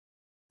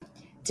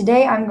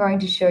Today I'm going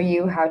to show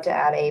you how to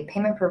add a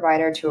payment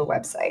provider to a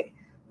website.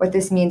 What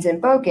this means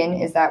in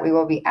Bokun is that we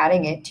will be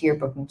adding it to your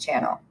booking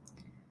channel.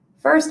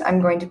 First,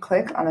 I'm going to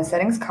click on the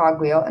settings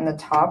cogwheel in the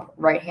top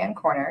right-hand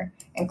corner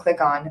and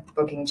click on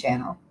Booking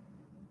Channel.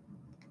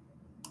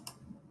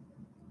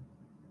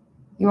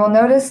 You will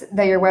notice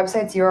that your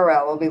website's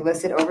URL will be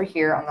listed over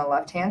here on the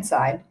left-hand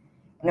side,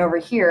 and over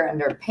here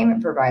under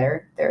Payment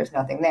Provider, there is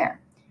nothing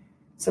there.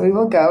 So we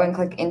will go and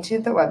click into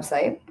the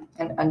website,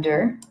 and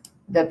under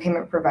the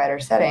Payment Provider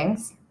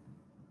settings,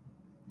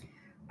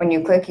 when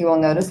you click, you will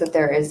notice that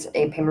there is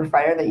a payment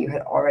provider that you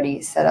had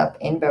already set up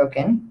in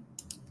Bokun.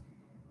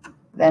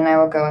 Then I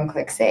will go and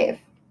click Save.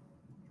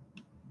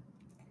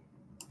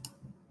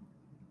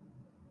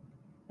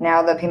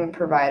 Now the payment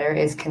provider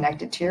is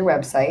connected to your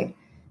website,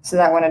 so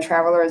that when a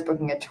traveler is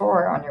booking a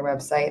tour on your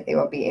website, they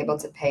will be able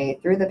to pay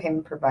through the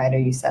payment provider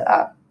you set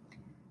up.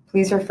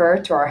 Please refer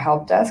to our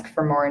help desk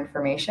for more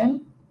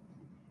information.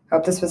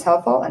 Hope this was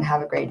helpful and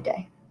have a great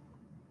day.